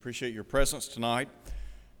Appreciate your presence tonight.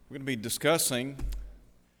 We're going to be discussing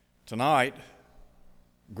tonight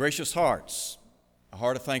gracious hearts, a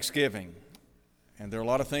heart of thanksgiving. And there are a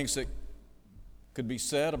lot of things that could be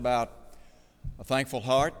said about a thankful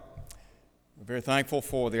heart. We're very thankful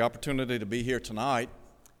for the opportunity to be here tonight.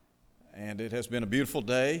 And it has been a beautiful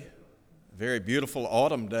day, a very beautiful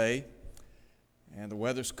autumn day. And the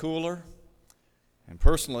weather's cooler. And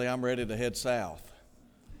personally, I'm ready to head south.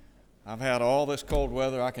 I've had all this cold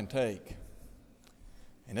weather I can take,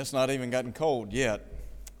 and it's not even gotten cold yet.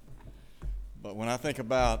 But when I think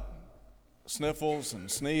about sniffles and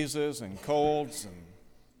sneezes and colds and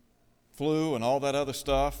flu and all that other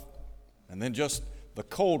stuff, and then just the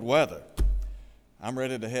cold weather, I'm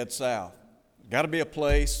ready to head south. Got to be a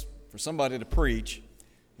place for somebody to preach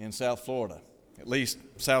in South Florida, at least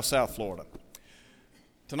South Florida.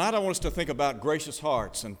 Tonight I want us to think about gracious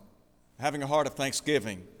hearts and having a heart of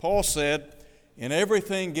thanksgiving. Paul said, "In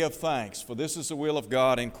everything give thanks, for this is the will of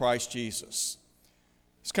God in Christ Jesus."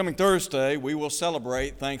 This coming Thursday, we will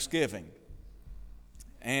celebrate Thanksgiving.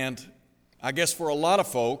 And I guess for a lot of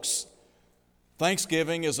folks,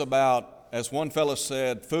 Thanksgiving is about, as one fellow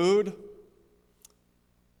said, food.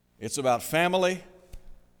 It's about family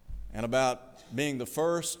and about being the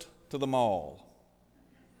first to the mall.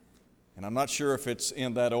 And I'm not sure if it's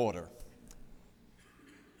in that order.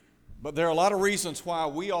 But there are a lot of reasons why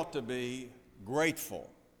we ought to be grateful,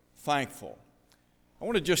 thankful. I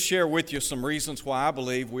want to just share with you some reasons why I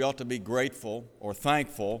believe we ought to be grateful or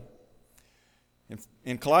thankful.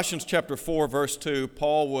 In Colossians chapter 4, verse 2,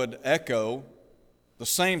 Paul would echo the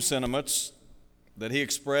same sentiments that he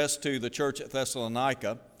expressed to the church at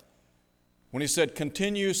Thessalonica when he said,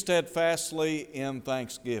 "Continue steadfastly in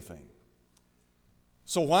thanksgiving."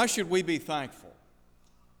 So why should we be thankful?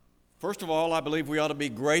 First of all, I believe we ought to be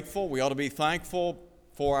grateful. We ought to be thankful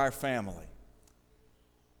for our family.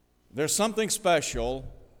 There's something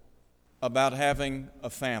special about having a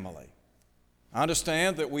family. I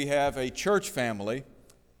understand that we have a church family,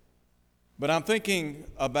 but I'm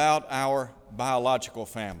thinking about our biological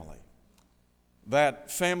family, that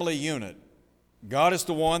family unit. God is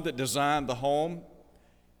the one that designed the home.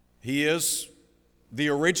 He is the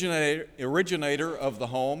originator of the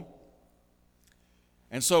home.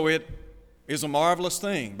 And so it is a marvelous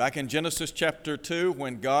thing. Back in Genesis chapter 2,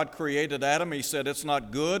 when God created Adam, he said, "It's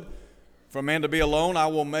not good for man to be alone. I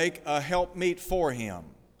will make a helpmeet for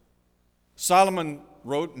him." Solomon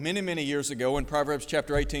wrote many years ago in Proverbs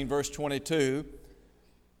chapter 18, verse 22,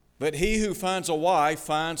 that he who finds a wife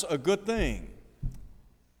finds a good thing.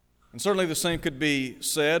 And certainly the same could be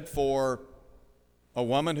said for a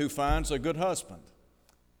woman who finds a good husband.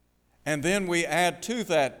 And then we add to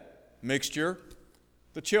that mixture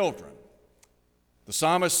the children. The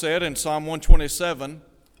psalmist said in Psalm 127,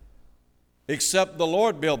 "Except the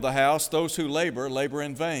Lord build the house, those who labor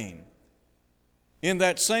in vain." In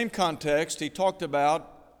that same context, he talked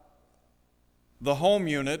about the home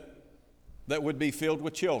unit that would be filled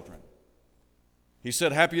with children. He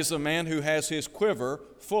said, "Happy is the man who has his quiver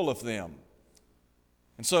full of them."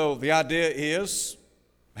 And so the idea is,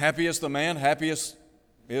 happy is the man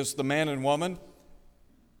and woman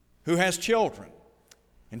who has children.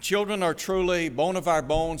 And children are truly bone of our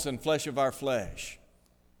bones and flesh of our flesh.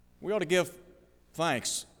 We ought to give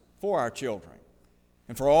thanks for our children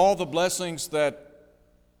and for all the blessings that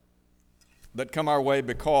come our way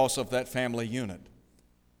because of that family unit.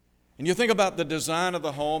 And you think about the design of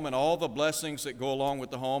the home and all the blessings that go along with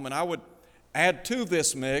the home, and I would add to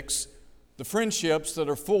this mix the friendships that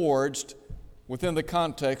are forged within the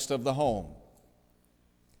context of the home.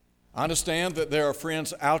 I understand that there are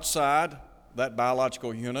friends outside that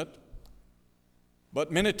biological unit,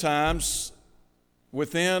 but many times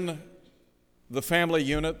within the family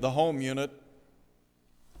unit, the home unit,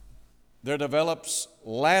 there develops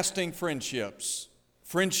lasting friendships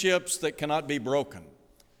that cannot be broken.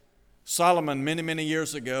 Solomon, many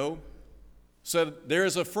years ago, said, "There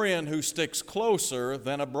is a friend who sticks closer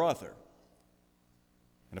than a brother."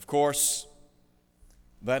 And of course,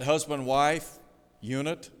 that husband-wife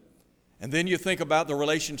unit. And then you think about the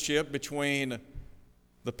relationship between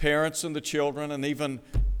the parents and the children and even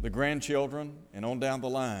the grandchildren and on down the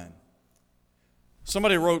line.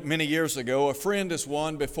 Somebody wrote many years ago, "A friend is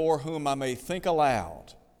one before whom I may think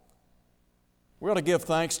aloud." We ought to give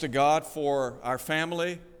thanks to God for our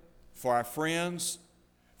family, for our friends,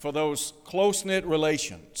 for those close-knit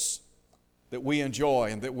relations that we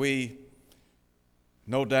enjoy and that we,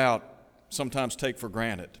 no doubt, sometimes take for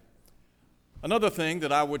granted. Another thing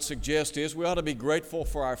that I would suggest is we ought to be grateful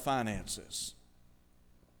for our finances.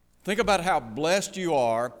 Think about how blessed you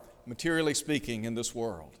are, materially speaking, in this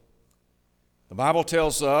world. The Bible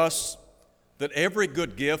tells us that every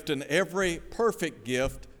good gift and every perfect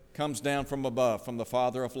gift comes down from above, from the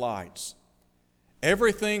Father of lights.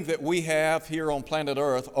 Everything that we have here on planet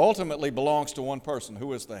Earth ultimately belongs to one person.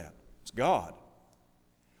 Who is that? It's God.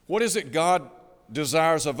 What is it God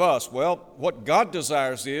desires of us? Well, what God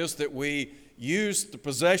desires is that we use the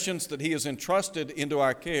possessions that He has entrusted into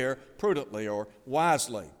our care prudently or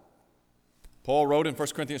wisely. Paul wrote in 1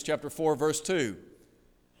 Corinthians chapter 4, verse 2,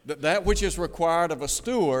 that which is required of a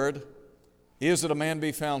steward is that a man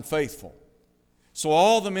be found faithful. So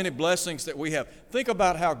all the many blessings that we have, think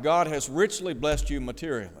about how God has richly blessed you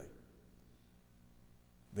materially.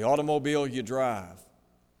 The automobile you drive,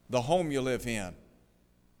 the home you live in.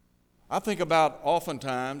 I think about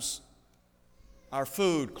oftentimes our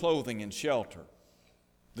food, clothing, and shelter,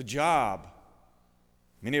 the job.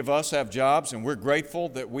 Many of us have jobs, and we're grateful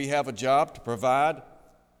that we have a job to provide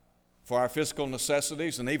for our physical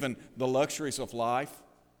necessities and even the luxuries of life.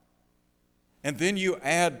 And then you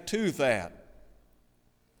add to that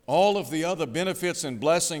all of the other benefits and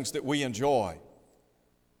blessings that we enjoy.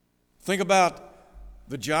 Think about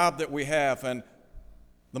the job that we have and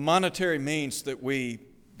the monetary means that we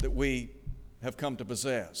have come to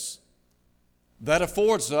possess. That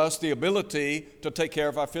affords us the ability to take care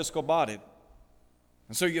of our physical body.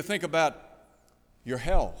 And so you think about your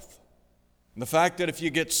health. And the fact that if you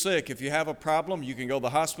get sick, if you have a problem, you can go to the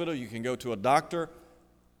hospital, you can go to a doctor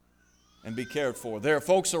and be cared for. There are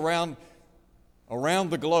folks around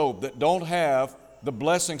the globe that don't have the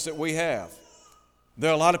blessings that we have.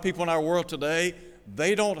 There are a lot of people in our world today,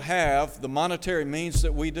 they don't have the monetary means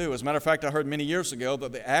that we do. As a matter of fact, I heard many years ago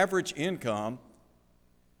that the average income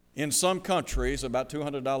in some countries is about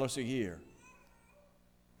 $200 a year.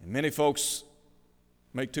 And many folks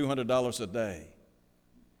make $200 a day.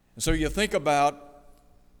 And so you think about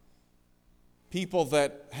people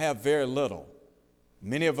that have very little.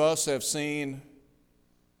 Many of us have seen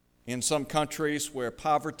in some countries where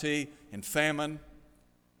poverty and famine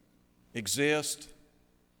exist,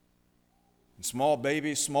 and small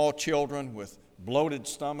babies, small children with bloated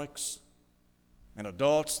stomachs, and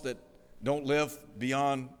adults that don't live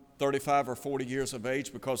beyond 35 or 40 years of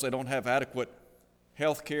age because they don't have adequate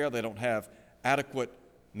health care, they don't have adequate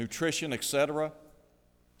nutrition, etc.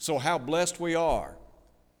 So how blessed we are.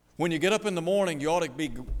 When you get up in the morning, you ought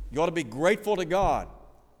to be grateful to God.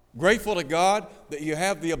 Grateful to God that you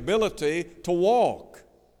have the ability to walk.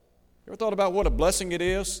 You ever thought about what a blessing it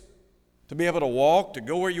is to be able to walk, to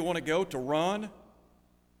go where you want to go, to run,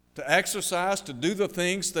 to exercise, to do the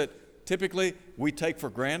things that typically we take for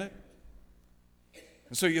granted?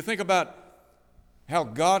 And so you think about how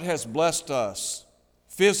God has blessed us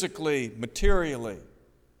physically, materially,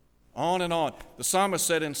 on and on. The psalmist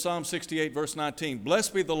said in Psalm 68, verse 19,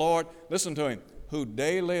 "Blessed be the Lord," listen to him, "who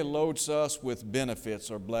daily loads us with benefits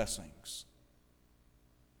or blessings."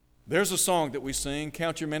 There's a song that we sing,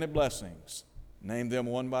 "Count your many blessings, name them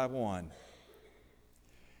one by one."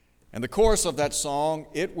 And the chorus of that song,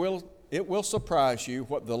 it will surprise you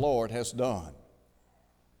what the Lord has done.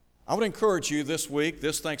 I would encourage you this week,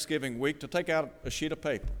 this Thanksgiving week, to take out a sheet of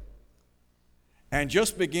paper and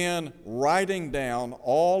just begin writing down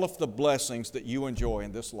all of the blessings that you enjoy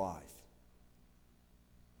in this life.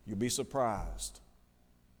 You'll be surprised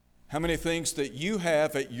how many things that you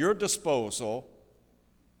have at your disposal.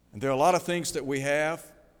 And there are a lot of things that we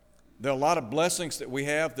have. There are a lot of blessings that we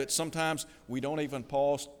have that sometimes we don't even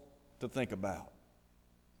pause to think about.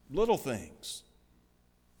 Little things.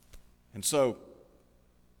 And so,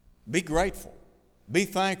 be grateful. Be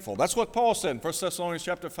thankful. That's what Paul said in 1 Thessalonians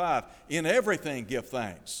chapter 5. In everything give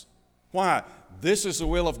thanks. Why? This is the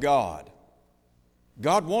will of God.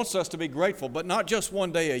 God wants us to be grateful, but not just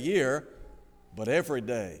one day a year, but every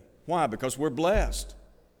day. Why? Because we're blessed.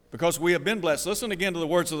 Because we have been blessed. Listen again to the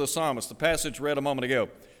words of the psalmist, the passage read a moment ago.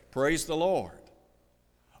 Praise the Lord.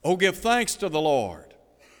 Oh, give thanks to the Lord,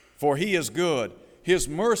 for He is good. His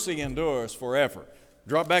mercy endures forever.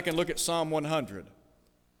 Drop back and look at Psalm 100.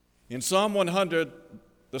 In Psalm 100,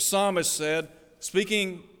 the psalmist said,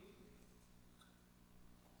 speaking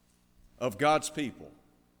of God's people,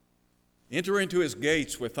 enter into His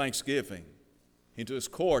gates with thanksgiving, into His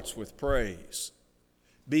courts with praise.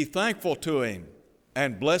 Be thankful to Him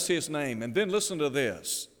and bless His name. And then listen to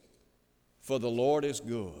this, for the Lord is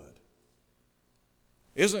good.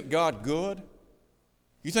 Isn't God good?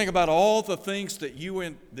 You think about all the things that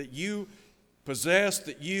you possess,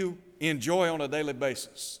 that you enjoy on a daily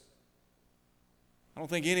basis. I don't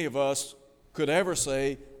think any of us could ever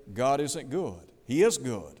say God isn't good. He is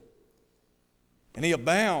good. And He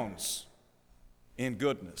abounds in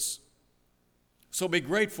goodness. So be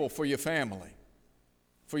grateful for your family,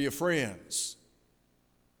 for your friends,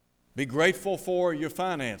 Be grateful for your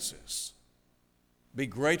finances. Be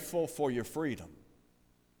grateful for your freedom.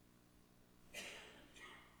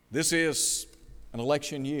 This is an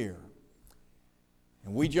election year,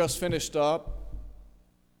 and we just finished up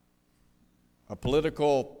a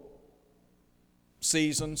political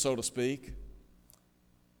season, so to speak,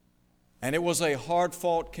 and it was a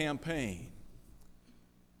hard-fought campaign.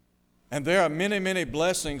 And there are many, many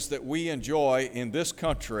blessings that we enjoy in this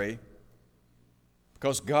country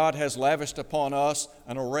because God has lavished upon us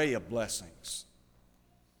an array of blessings.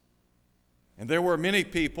 And there are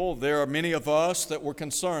many of us that were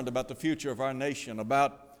concerned about the future of our nation,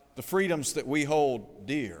 about the freedoms that we hold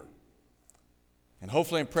dear. And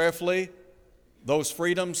hopefully and prayerfully, those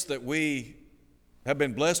freedoms that we have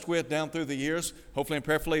been blessed with down through the years, hopefully and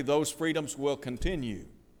prayerfully those freedoms will continue.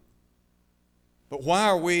 But why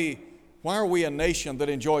are we a nation that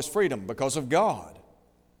enjoys freedom? Because of God.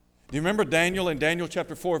 Do you remember Daniel in Daniel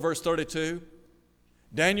chapter 4, verse 32?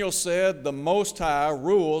 Daniel said, the Most High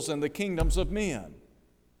rules in the kingdoms of men.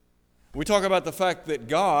 We talk about the fact that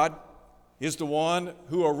God is the one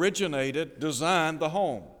who designed the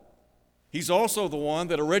home. He's also the one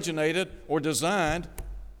that originated or designed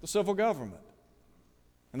the civil government.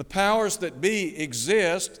 And the powers that be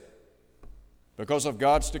exist because of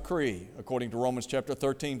God's decree, according to Romans chapter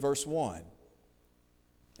 13, verse 1.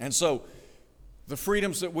 And so, the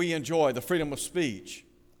freedoms that we enjoy, the freedom of speech,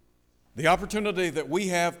 the opportunity that we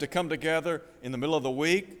have to come together in the middle of the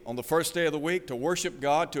week, on the first day of the week, to worship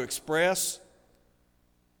God, to express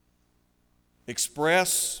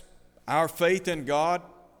our faith in God,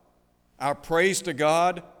 our praise to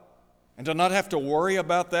God, and to not have to worry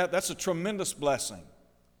about that, that's a tremendous blessing.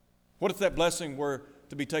 What if that blessing were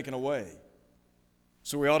to be taken away?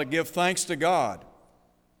 So we ought to give thanks to God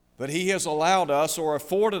that He has allowed us or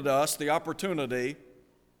afforded us the opportunity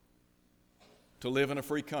to live in a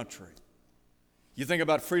free country. You think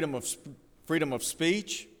about freedom of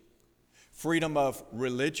speech, freedom of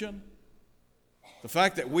religion, the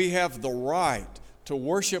fact that we have the right to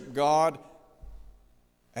worship God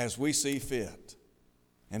as we see fit.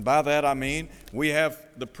 And by that I mean we have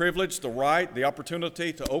the privilege, the right, the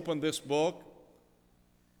opportunity to open this book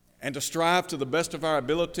and to strive to the best of our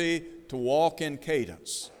ability to walk in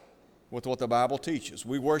cadence with what the Bible teaches.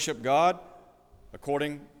 We worship God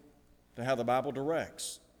according to how the Bible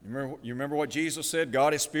directs. You remember what Jesus said?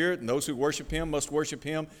 God is spirit, and those who worship Him must worship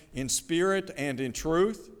Him in spirit and in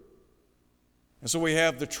truth. And so we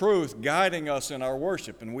have the truth guiding us in our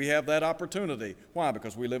worship, and we have that opportunity. Why?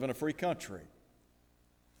 Because we live in a free country.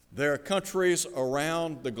 There are countries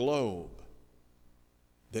around the globe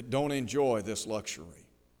that don't enjoy this luxury.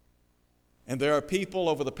 And there are people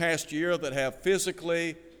over the past year that have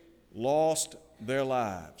physically lost their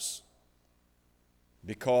lives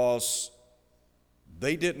because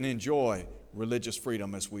they didn't enjoy religious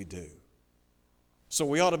freedom as we do. So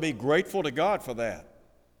we ought to be grateful to God for that.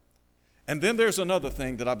 And then there's another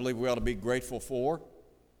thing that I believe we ought to be grateful for,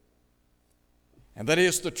 and that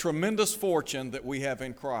is the tremendous fortune that we have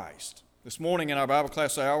in Christ. This morning in our Bible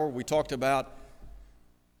class hour, we talked about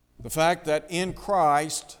the fact that in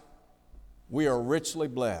Christ we are richly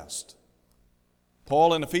blessed.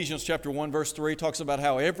 Paul in Ephesians chapter 1, verse 3 talks about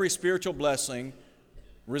how every spiritual blessing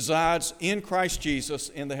resides in Christ Jesus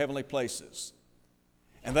in the heavenly places.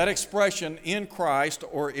 And that expression, in Christ,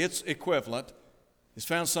 or its equivalent, is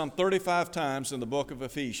found some 35 times in the book of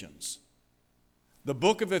Ephesians. The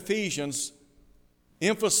book of Ephesians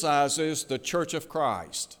emphasizes the church of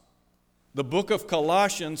Christ. The book of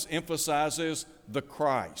Colossians emphasizes the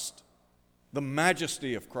Christ, the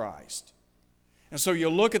majesty of Christ. And so you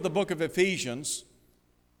look at the book of Ephesians,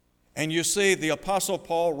 and you see the Apostle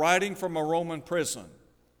Paul writing from a Roman prison.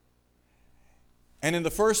 And in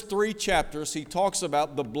the first 3 chapters, he talks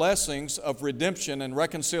about the blessings of redemption and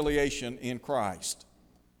reconciliation in Christ.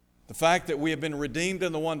 The fact that we have been redeemed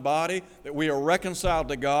in the one body, that we are reconciled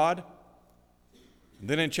to God. And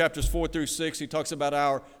then in chapters 4 through 6, he talks about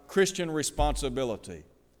our Christian responsibility,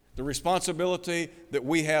 the responsibility that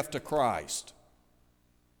we have to Christ.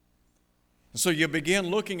 And so you begin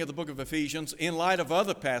looking at the book of Ephesians in light of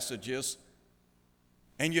other passages,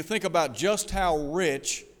 and you think about just how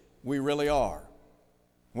rich we really are.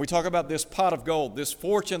 We talk about this pot of gold, this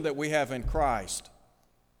fortune that we have in Christ.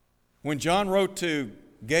 When John wrote to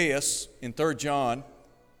Gaius in 3 John,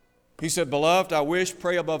 he said, "Beloved, I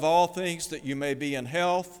pray above all things that you may be in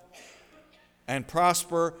health and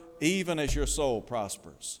prosper even as your soul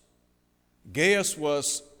prospers." Gaius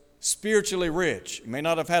was spiritually rich. He may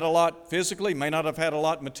not have had a lot physically, may not have had a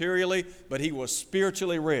lot materially, but he was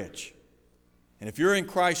spiritually rich. And if you're in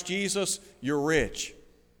Christ Jesus, you're rich.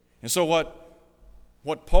 And so what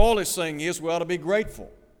What Paul is saying is we ought to be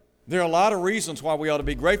grateful. There are a lot of reasons why we ought to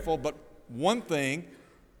be grateful, but one thing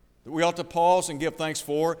that we ought to pause and give thanks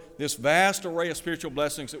for, this vast array of spiritual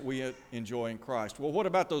blessings that we enjoy in Christ. Well, what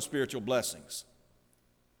about those spiritual blessings?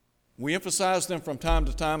 We emphasize them from time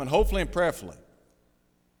to time and hopefully and prayerfully.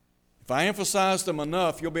 If I emphasize them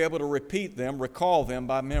enough, you'll be able to repeat them, recall them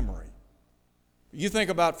by memory. You think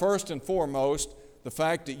about first and foremost the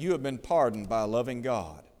fact that you have been pardoned by a loving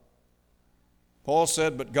God. Paul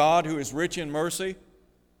said, "But God, who is rich in mercy,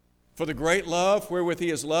 for the great love wherewith He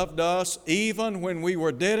has loved us, even when we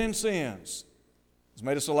were dead in sins, has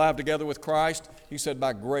made us alive together with Christ." He said,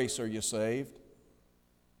 "By grace are you saved."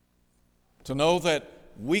 To know that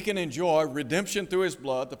we can enjoy redemption through His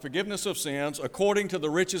blood, the forgiveness of sins, according to the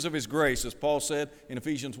riches of His grace, as Paul said in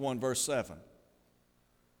Ephesians 1, verse 7.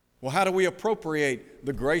 Well, how do we appropriate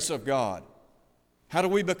the grace of God? How do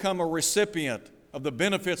we become a recipient of the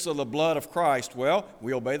benefits of the blood of Christ? Well,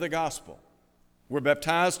 we obey the gospel. We're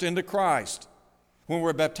baptized into Christ. When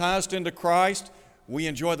we're baptized into Christ, we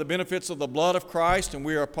enjoy the benefits of the blood of Christ, and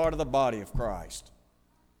we are a part of the body of Christ.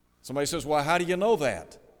 Somebody says, "Well, how do you know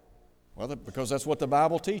that?" Well, because that's what the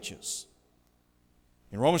Bible teaches.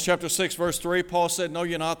 In Romans chapter 6, verse 3, Paul said, "Know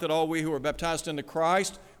ye not that all we who are baptized into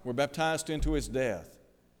Christ were baptized into His death?"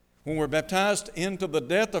 When we're baptized into the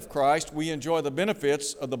death of Christ, we enjoy the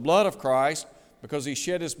benefits of the blood of Christ because He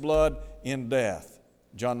shed His blood in death.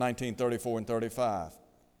 John 19, 34 and 35.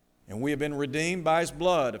 And we have been redeemed by His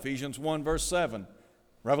blood, Ephesians 1, verse 7,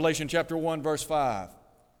 Revelation chapter 1, verse 5.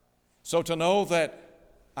 So to know that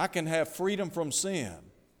I can have freedom from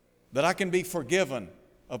sin, that I can be forgiven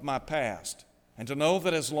of my past, and to know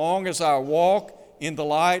that as long as I walk in the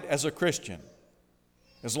light as a Christian,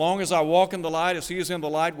 as long as I walk in the light as He is in the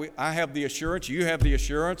light, I have the assurance, you have the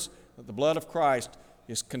assurance that the blood of Christ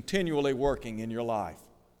is continually working in your life,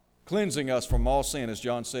 cleansing us from all sin, as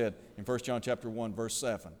John said in 1 John chapter 1, verse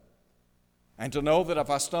 7. And to know that if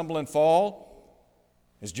I stumble and fall,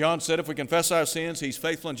 as John said, if we confess our sins, He's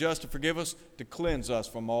faithful and just to forgive us, to cleanse us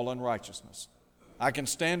from all unrighteousness. I can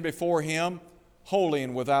stand before Him holy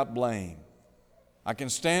and without blame. I can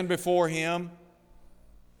stand before Him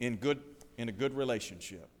in a good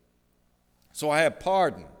relationship. So I have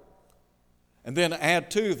pardon. And then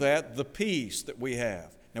add to that the peace that we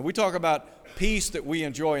have. Now we talk about peace that we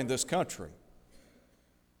enjoy in this country.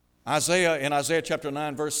 Isaiah, in Isaiah chapter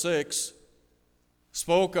 9, verse 6,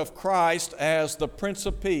 spoke of Christ as the Prince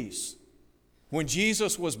of Peace. When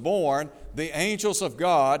Jesus was born, the angels of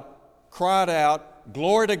God cried out,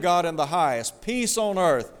 "Glory to God in the highest, peace on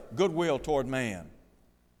earth, goodwill toward man."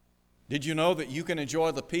 Did you know that you can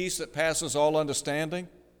enjoy the peace that passes all understanding?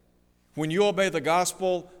 When you obey the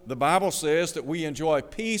gospel, the Bible says that we enjoy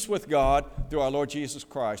peace with God through our Lord Jesus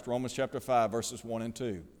Christ, Romans chapter 5, verses 1 and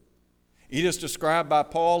 2. It is described by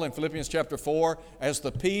Paul in Philippians chapter 4 as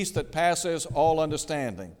the peace that passes all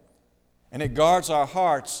understanding, and it guards our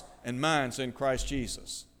hearts and minds in Christ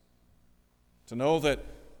Jesus. To know that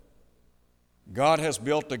God has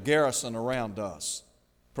built a garrison around us,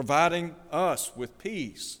 providing us with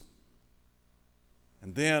peace.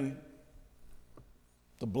 And then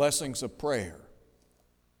the blessings of prayer.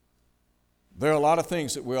 There are a lot of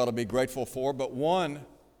things that we ought to be grateful for, but one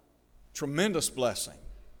tremendous blessing,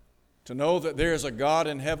 to know that there is a God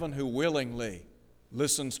in heaven who willingly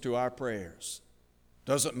listens to our prayers.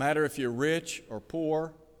 Doesn't matter if you're rich or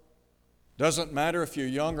poor. Doesn't matter if you're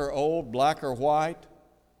young or old, black or white.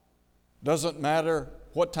 Doesn't matter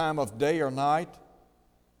what time of day or night.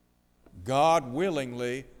 God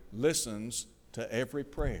willingly listens to every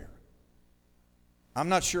prayer. I'm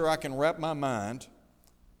not sure I can wrap my mind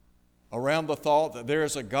around the thought that there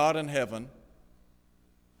is a God in heaven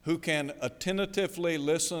who can attentively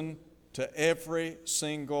listen to every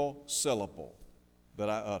single syllable that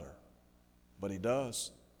I utter. But He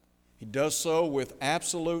does. He does so with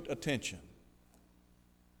absolute attention.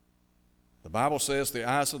 The Bible says the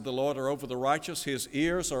eyes of the Lord are over the righteous, His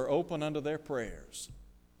ears are open unto their prayers.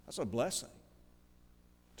 That's a blessing.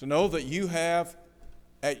 To know that you have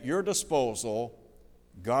at your disposal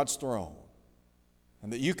God's throne,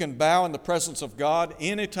 and that you can bow in the presence of God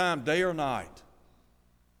anytime, day or night.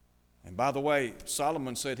 And by the way,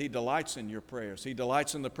 Solomon said He delights in your prayers. He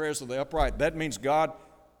delights in the prayers of the upright. That means God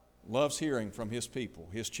loves hearing from His people,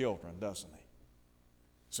 His children, doesn't He?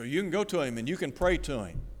 So you can go to Him and you can pray to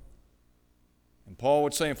Him. And Paul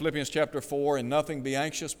would say in Philippians chapter 4, "In nothing be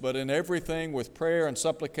anxious, but in everything with prayer and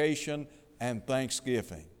supplication and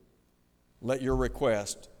thanksgiving, let your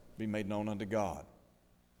request be made known unto God."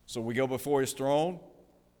 So we go before His throne.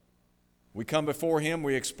 We come before Him.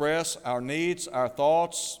 We express our needs, our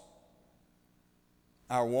thoughts,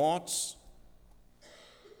 our wants.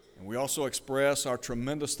 we also express our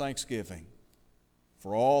tremendous thanksgiving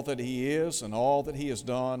for all that He is and all that He has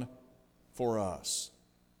done for us.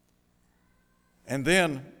 And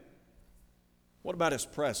then, what about His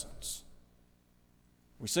presence?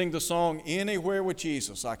 We sing the song, "Anywhere with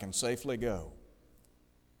Jesus I can safely go."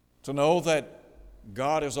 To know that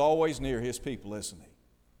God is always near His people, isn't He?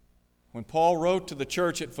 When Paul wrote to the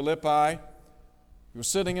church at Philippi, he was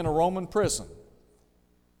sitting in a Roman prison.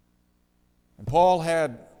 And Paul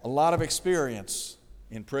had a lot of experience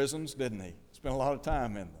in prisons, didn't he? Spent a lot of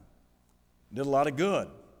time in them. Did a lot of good.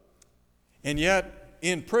 And yet,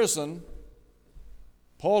 in prison,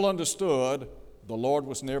 Paul understood the Lord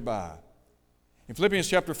was nearby. In Philippians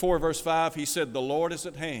chapter 4, verse 5, he said, "The Lord is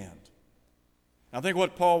at hand." I think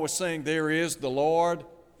what Paul was saying there is, the Lord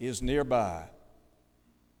is nearby.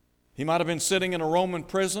 He might have been sitting in a Roman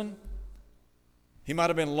prison. He might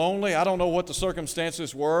have been lonely. I don't know what the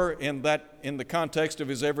circumstances were in the context of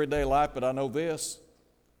his everyday life, but I know this.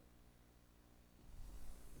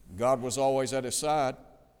 God was always at his side.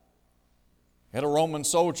 Had a Roman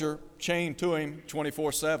soldier chained to him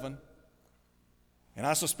 24/7. And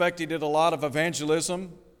I suspect he did a lot of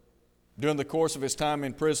evangelism during the course of his time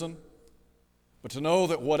in prison. But to know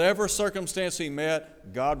that whatever circumstance he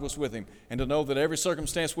met, God was with him. And to know that every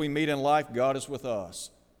circumstance we meet in life, God is with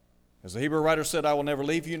us. As the Hebrew writer said, "I will never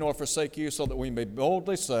leave you nor forsake you," so that we may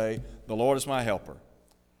boldly say, "The Lord is my helper."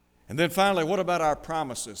 And then finally, what about our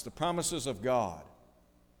promises, the promises of God?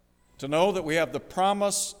 To know that we have the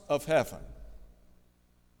promise of heaven.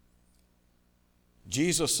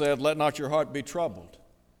 Jesus said, "Let not your heart be troubled.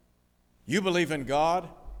 You believe in God,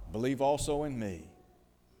 believe also in me.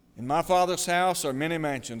 In my Father's house are many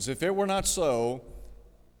mansions. If it were not so,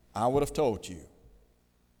 I would have told you.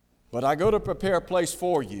 But I go to prepare a place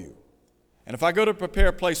for you. And if I go to prepare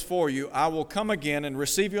a place for you, I will come again and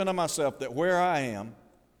receive you unto myself, that where I am,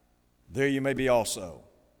 there you may be also."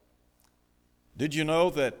 Did you know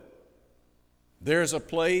that there's a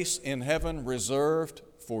place in heaven reserved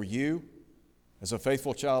for you as a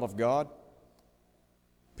faithful child of God?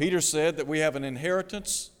 Peter said that we have an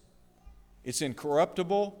inheritance. It's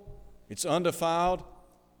incorruptible, it's undefiled,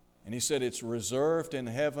 and he said it's reserved in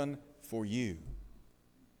heaven for you.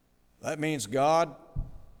 That means God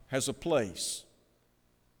has a place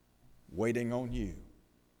waiting on you.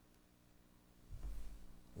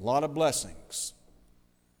 A lot of blessings.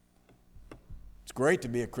 It's great to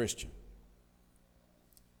be a Christian.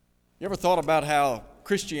 You ever thought about how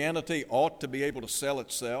Christianity ought to be able to sell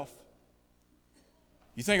itself?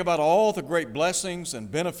 You think about all the great blessings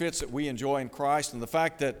and benefits that we enjoy in Christ, and the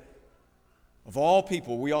fact that of all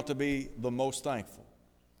people we ought to be the most thankful.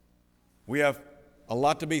 We have a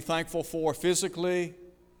lot to be thankful for physically,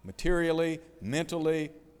 materially,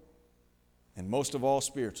 mentally, and most of all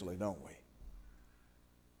spiritually, don't we?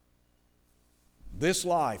 This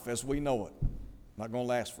life as we know it, not going to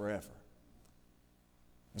last forever.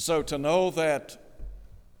 And so to know that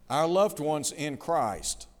our loved ones in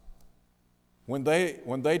Christ, when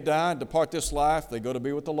they die and depart this life, they go to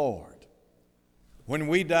be with the Lord. When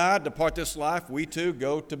we die, depart this life, we too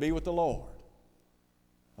go to be with the Lord.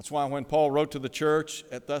 That's why when Paul wrote to the church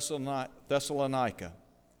at Thessalonica,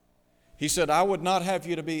 he said, "I would not have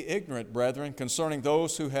you to be ignorant, brethren, concerning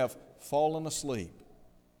those who have fallen asleep,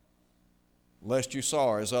 lest you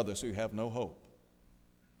sorrow as others who have no hope."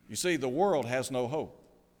 You see, the world has no hope,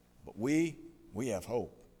 but we have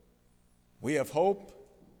hope. We have hope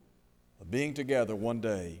of being together one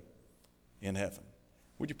day in heaven.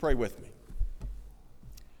 Would you pray with me?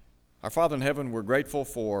 Our Father in heaven, we're grateful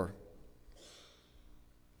for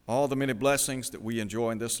all the many blessings that we enjoy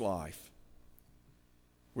in this life.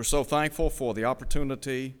 We're so thankful for the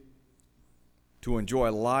opportunity to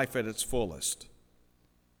enjoy life at its fullest.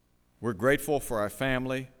 We're grateful for our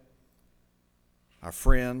family, our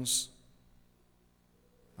friends,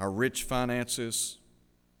 our rich finances.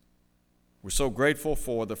 We're so grateful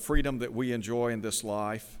for the freedom that we enjoy in this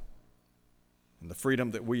life and the freedom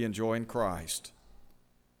that we enjoy in Christ.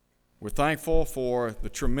 We're thankful for the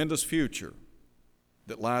tremendous future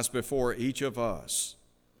that lies before each of us.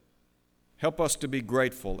 Help us to be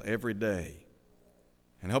grateful every day,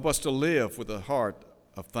 and help us to live with a heart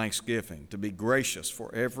of thanksgiving, to be gracious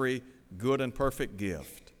for every good and perfect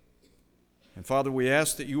gift. And Father, we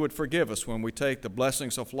ask that you would forgive us when we take the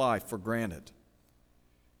blessings of life for granted.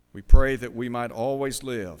 We pray that we might always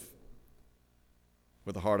live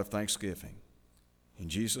with a heart of thanksgiving. In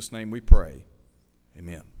Jesus' name we pray.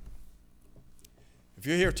 Amen. If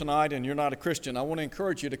you're here tonight and you're not a Christian, I want to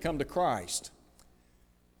encourage you to come to Christ,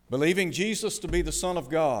 believing Jesus to be the Son of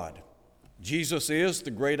God. Jesus is the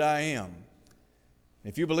great I am.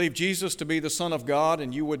 If you believe Jesus to be the Son of God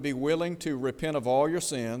and you would be willing to repent of all your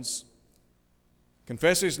sins,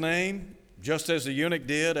 confess His name, just as the eunuch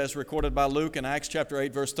did, as recorded by Luke in Acts chapter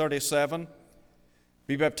 8, verse 37,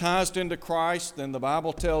 be baptized into Christ, then the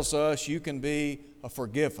Bible tells us you can be a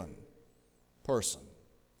forgiven person.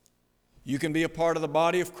 You can be a part of the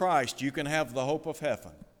body of Christ. You can have the hope of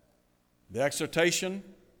heaven. The exhortation,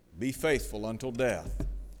 be faithful until death.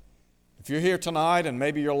 If you're here tonight and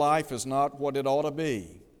maybe your life is not what it ought to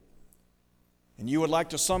be, and you would like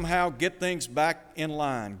to somehow get things back in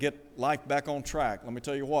line, get life back on track, let me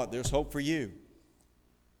tell you what, there's hope for you.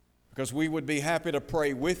 Because we would be happy to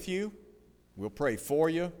pray with you. We'll pray for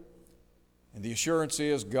you. And the assurance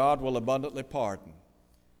is God will abundantly pardon.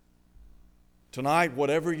 Tonight,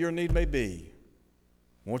 whatever your need may be,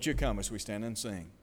 won't you come as we stand and sing?